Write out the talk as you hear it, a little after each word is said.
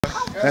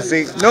Now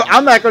see, no,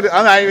 I'm not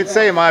even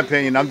saying my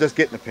opinion. I'm just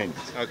getting opinions.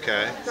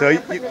 Okay. So,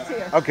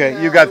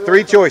 okay, you got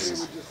three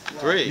choices.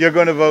 Three. You're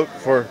going to vote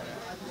for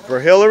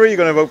Hillary. You're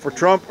going to vote for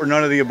Trump, or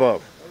none of the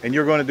above. And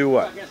you're going to do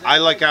what? I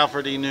like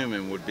Alfred E.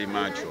 Newman would be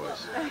my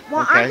choice.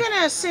 Well, Okay. I'm going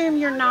to assume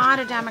you're not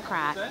a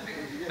Democrat.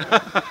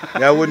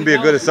 That wouldn't be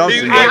a good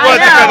assumption. I know,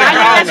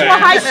 that's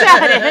why I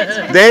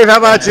said it. Dave, how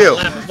about you?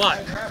 What?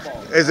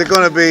 Is it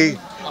going to be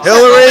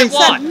Hillary,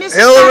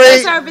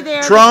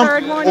 Trump,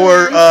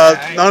 or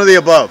none of the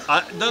above?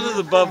 None of the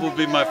above would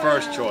be my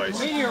first choice.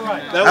 That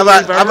How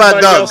would be about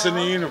everybody Doug? else in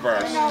the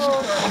universe.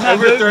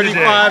 Over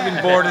 35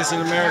 and born as an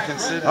American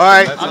citizen. All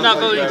right. I'm not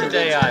voting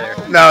today either.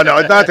 No,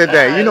 it's not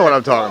today. You know what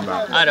I'm talking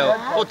about. I know.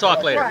 We'll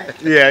talk later.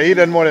 Yeah, he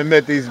doesn't want to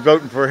admit he's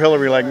voting for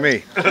Hillary like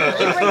me. Gary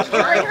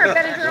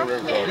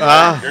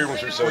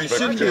wants to say